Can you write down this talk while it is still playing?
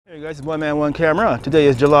Hey guys, it's OneManOneCamera. Today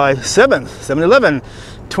is July 7th,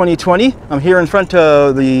 7/11/2020. I'm here in front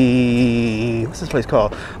of the, what's this place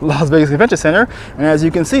called? Las Vegas Convention Center. And as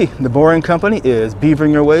you can see, the Boring Company is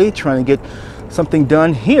beavering away, trying to get something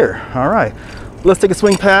done here. All right, let's take a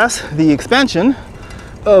swing past the expansion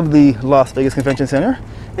of the Las Vegas Convention Center.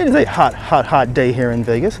 It is a hot day here in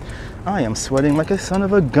Vegas. I am sweating like a son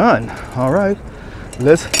of a gun. All right,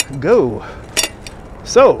 let's go.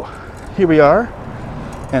 So, here we are.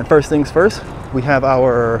 And first things first, we have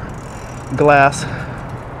our glass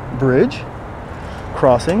bridge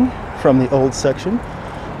crossing from the old section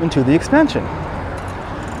into the expansion.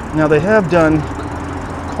 Now they have done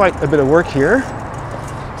quite a bit of work here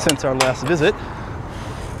since our last visit.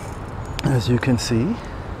 As you can see,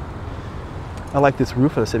 I like this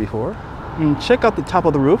roof, as I said before. And check out the top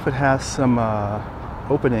of the roof. It has some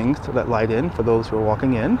openings to let light in for those who are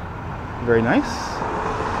walking in. Very nice.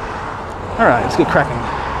 All right, let's get cracking.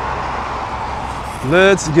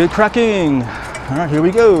 Let's get cracking. All right, here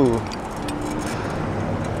we go.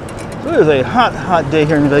 So it is a hot day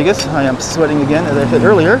here in Vegas. I am sweating again, as I said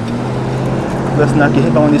earlier. Let's not get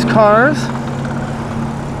hit by one of these cars.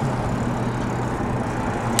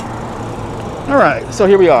 All right, so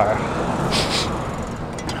here we are.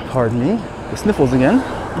 Pardon me, the sniffles again.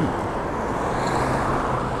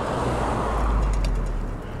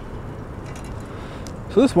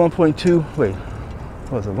 So this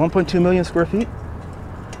 1.2 million square feet?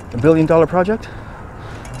 $1 billion project?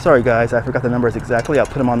 Sorry guys, I forgot the numbers exactly. I'll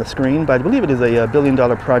put them on the screen, but I believe it is a $1 billion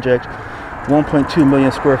project, 1.2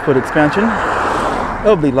 million square foot expansion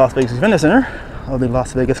of the Las Vegas Convention Center, of the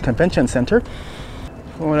Las Vegas Convention Center.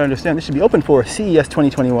 From what I understand, this should be open for CES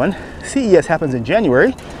 2021. CES happens in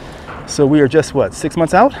January, so we are just what, 6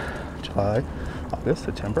 months out? July, August,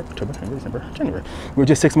 September, October, November, December, January. We're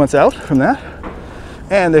just 6 months out from that.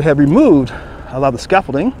 And they have removed a lot of the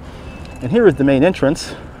scaffolding. And here is the main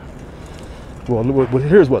entrance. Well,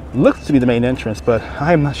 here's what looks to be the main entrance, but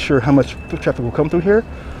I'm not sure how much foot traffic will come through here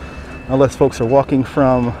unless folks are walking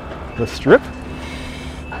from the strip.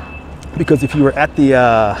 Because if you were at the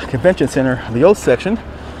convention center, the old section,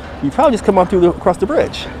 you probably just come on through across the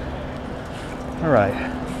bridge. All right.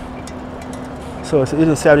 So it is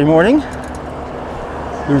a Saturday morning.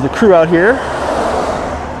 There's a crew out here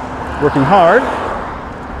working hard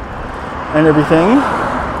and everything.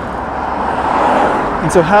 And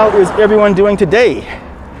so how is everyone doing today?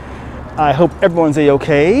 I hope everyone's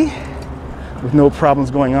a-okay with no problems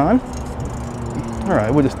going on. All right,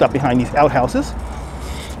 we'll just stop behind these outhouses.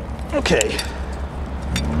 Okay,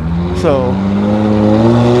 so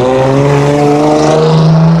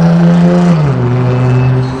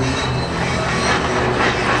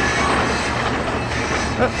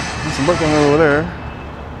there's some work going on over there.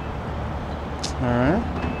 All right.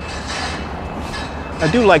 I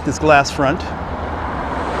do like this glass front.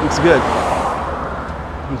 Looks good.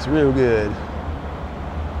 Looks real good.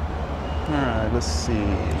 All right, let's see.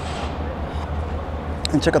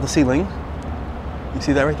 And check out the ceiling. You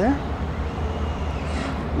see that right there?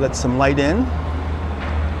 Let some light in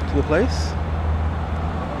to the place.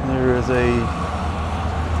 There is a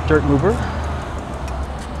dirt mover.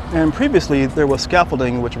 And previously there was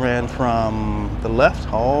scaffolding which ran from the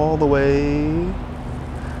left all the way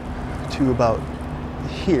to about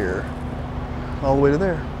here, all the way to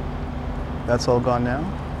there. That's all gone now.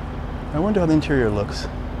 I wonder how the interior looks.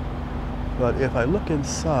 But if I look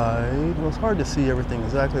inside, well, it's hard to see everything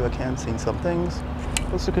exactly. I can see some things.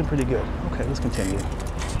 But it's looking pretty good. Okay, let's continue.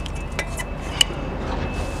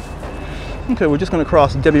 Okay, we're just going to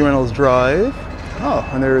cross Debbie Reynolds Drive. Oh,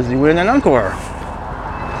 and there is the Win and Encore.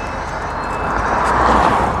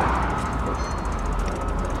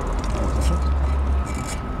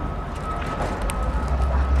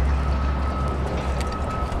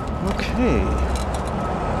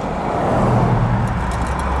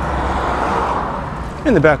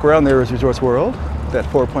 In the background there is Resorts World, that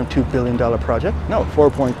 $4.2 billion project. No,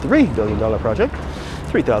 $4.3 billion project,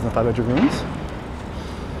 3,500 rooms.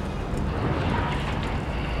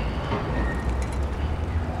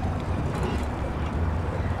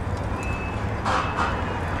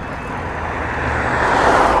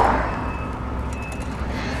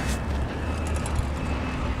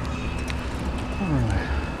 All right.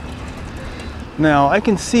 Now I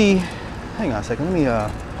can see, hang on a second, let me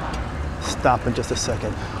stop in just a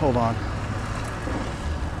second. Hold on.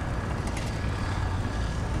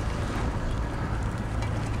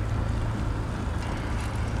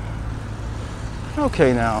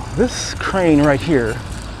 Okay, now this crane right here,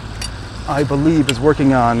 I believe, is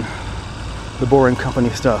working on the Boring Company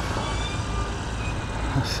stuff.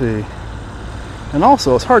 Let's see. And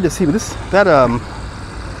also, it's hard to see, but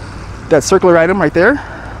that circular item right there.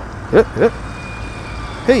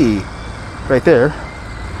 Hey, right there.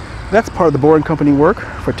 That's part of the boring company work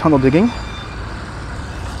for tunnel digging.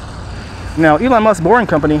 Now, Elon Musk's boring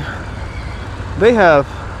company, they have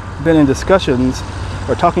been in discussions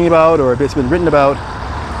or talking about, or it's been written about,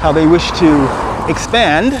 how they wish to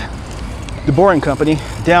expand the boring company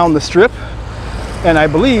down the strip, and I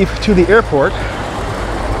believe to the airport,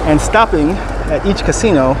 and stopping at each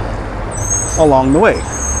casino along the way.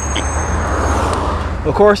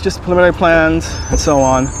 Of course, just preliminary plans and so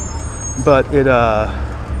on, but it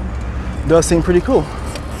does seem pretty cool.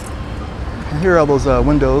 And here are all those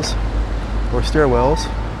windows or stairwells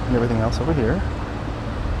and everything else over here.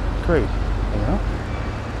 Great, you know.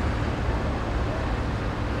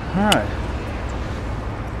 All right.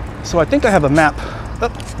 So I think I have a map.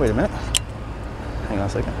 Oh, wait a minute. Hang on a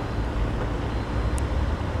second.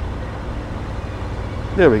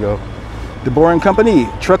 There we go. The boring company.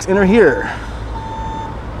 Trucks enter here.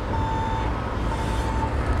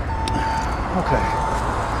 Okay.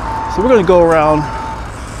 So we're going to go around.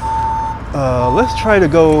 Let's try to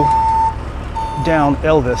go down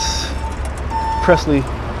Elvis Presley,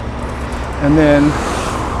 and then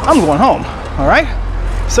I'm going home. All right.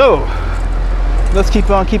 So let's keep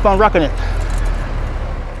on rocking it.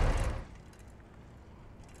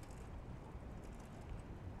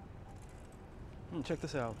 Check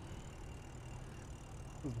this out.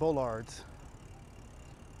 Those bollards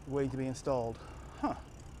waiting to be installed. Huh.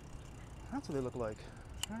 That's what they look like.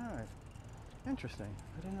 All right. Interesting.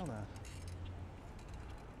 I didn't know that.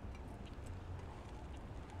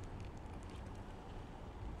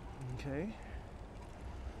 Okay.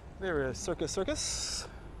 There is Circus.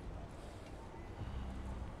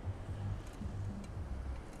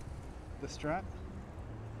 The Strat.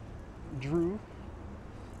 Drew.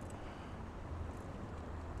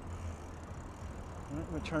 I'm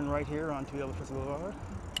going to turn right here onto Elvis Boulevard.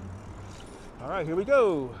 All right, here we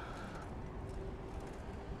go.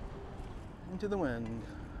 Into the wind.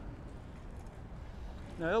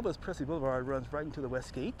 Now Elvis Presley Boulevard runs right into the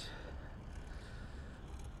West Gate.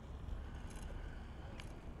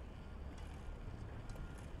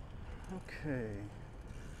 Okay.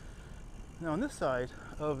 Now on this side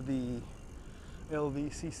of the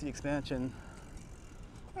LVCC expansion,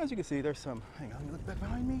 as you can see, there's some. Hang on, let me look back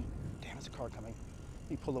behind me. Damn, there's a car coming.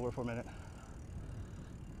 Let me pull over for a minute.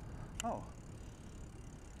 Oh,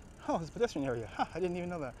 it's a pedestrian area. Huh, I didn't even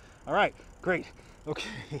know that. All right, great. Okay,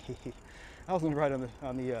 I was going to ride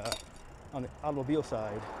on the automobile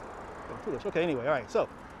side. Foolish. Okay, anyway, all right. So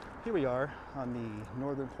here we are on the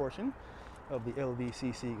northern portion of the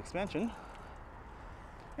LVCC expansion,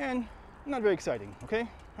 and not very exciting. Okay,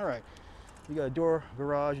 all right. You got a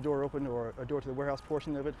garage door open, or a door to the warehouse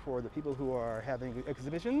portion of it for the people who are having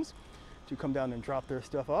exhibitions to come down and drop their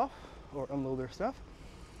stuff off or unload their stuff.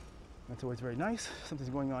 That's always very nice. Something's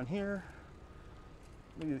going on here.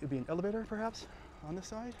 Maybe it'd be an elevator, perhaps, on this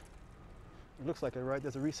side. It looks like it, right?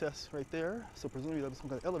 There's a recess right there, so presumably there's some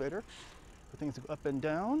kind of elevator for things to go up and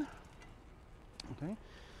down. Okay,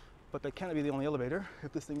 but that can't be the only elevator.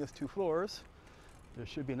 If this thing is 2 floors, there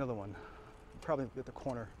should be another one, probably at the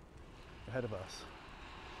corner ahead of us.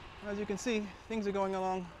 As you can see, things are going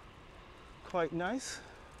along quite nice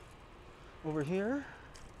over here,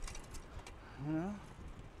 you know.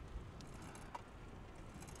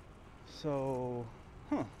 So,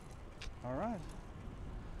 all right.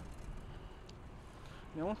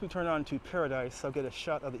 Now once we turn on to Paradise, I'll get a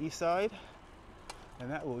shot of the east side,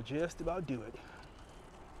 and that will just about do it.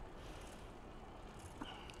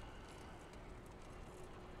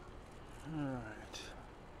 All right.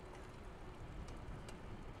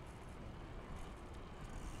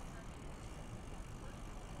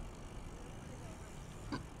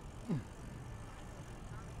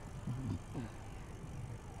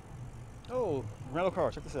 Oh, rental car,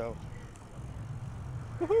 check this out.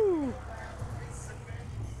 Woohoo!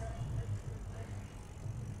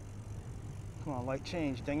 Come on, light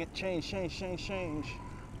change, dang it. Change.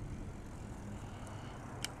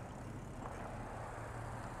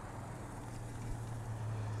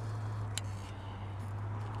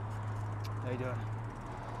 How you doing?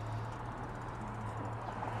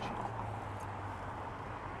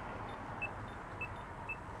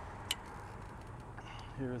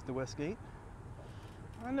 Here is the West Gate.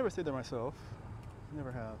 I never stayed there myself.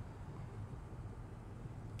 Never have.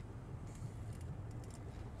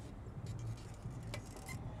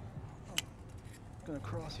 Gonna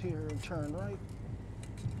cross here and turn right.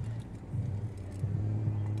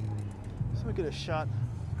 So we get a shot.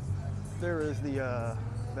 There is the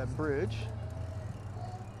that bridge.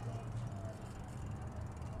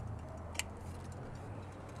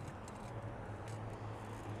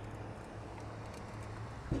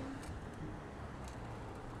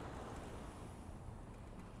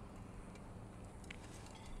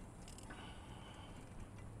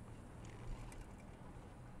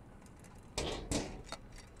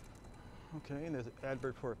 Okay, and there's an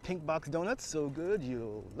advert for Pink Box Donuts. So good,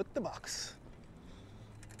 you'll lick the box.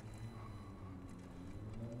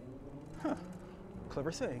 Huh.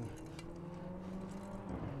 Clever saying.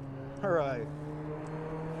 All right.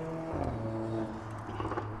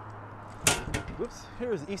 Whoops.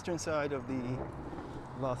 Here's the eastern side of the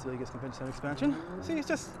Las Vegas Convention Center expansion. See, it's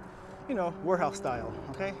just, you know, warehouse style,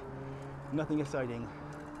 okay? Nothing exciting.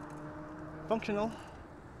 Functional,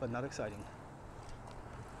 but not exciting.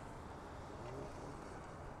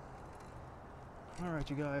 All right,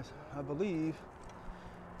 you guys, I believe,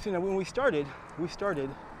 see, now when we started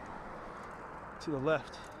to the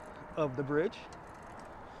left of the bridge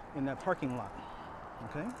in that parking lot,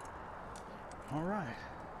 okay? All right.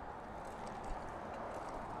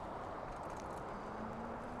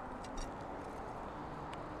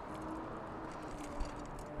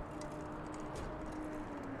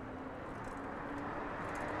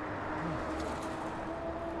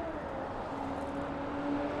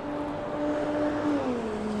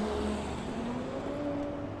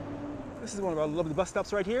 This is one of our lovely bus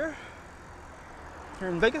stops right here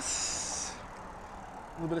in Vegas.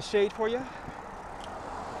 A little bit of shade for you.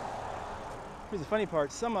 Here's the funny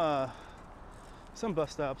part. Some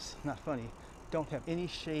bus stops, not funny, don't have any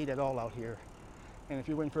shade at all out here. And if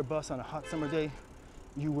you're waiting for a bus on a hot summer day,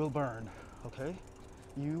 you will burn, okay?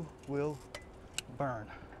 You will burn.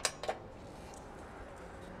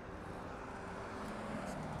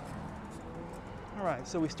 All right,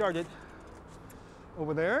 so we started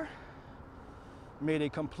over there, made a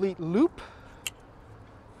complete loop,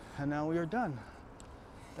 and now we are done.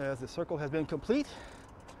 As the circle has been complete,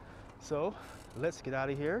 so let's get out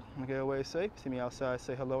of here and get away safe. See me outside,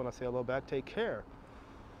 say hello, and I'll say hello back. Take care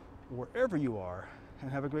wherever you are,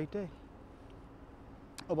 and have a great day.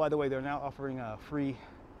 Oh, by the way, they're now offering free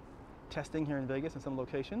testing here in Vegas in some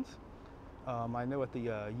locations. I know at the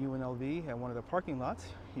UNLV, at one of the parking lots,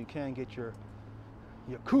 you can get your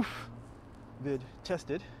COVID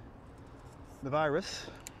tested, the virus,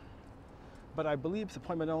 but I believe it's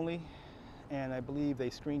appointment only, and I believe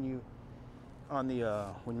they screen you on the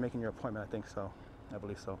when you're making your appointment. I think so. I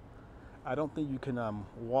believe so. I don't think you can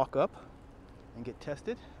walk up and get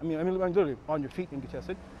tested. I mean literally on your feet and get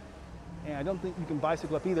tested. And I don't think you can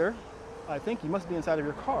bicycle up either. I think you must be inside of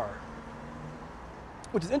your car,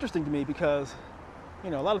 which is interesting to me because,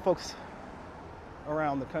 you know, a lot of folks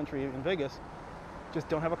around the country in Vegas just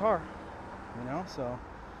don't have a car, you know. So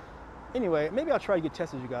anyway, maybe I'll try to get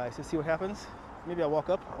tested, you guys, to see what happens. Maybe I'll walk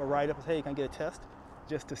up or ride up and say, hey, can I get a test?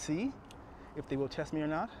 Just to see if they will test me or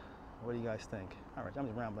not. What do you guys think? All right, I'm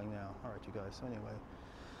just rambling now. All right, you guys, so anyway.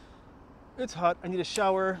 It's hot, I need a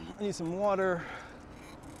shower, I need some water,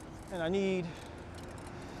 and I need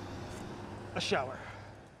a shower.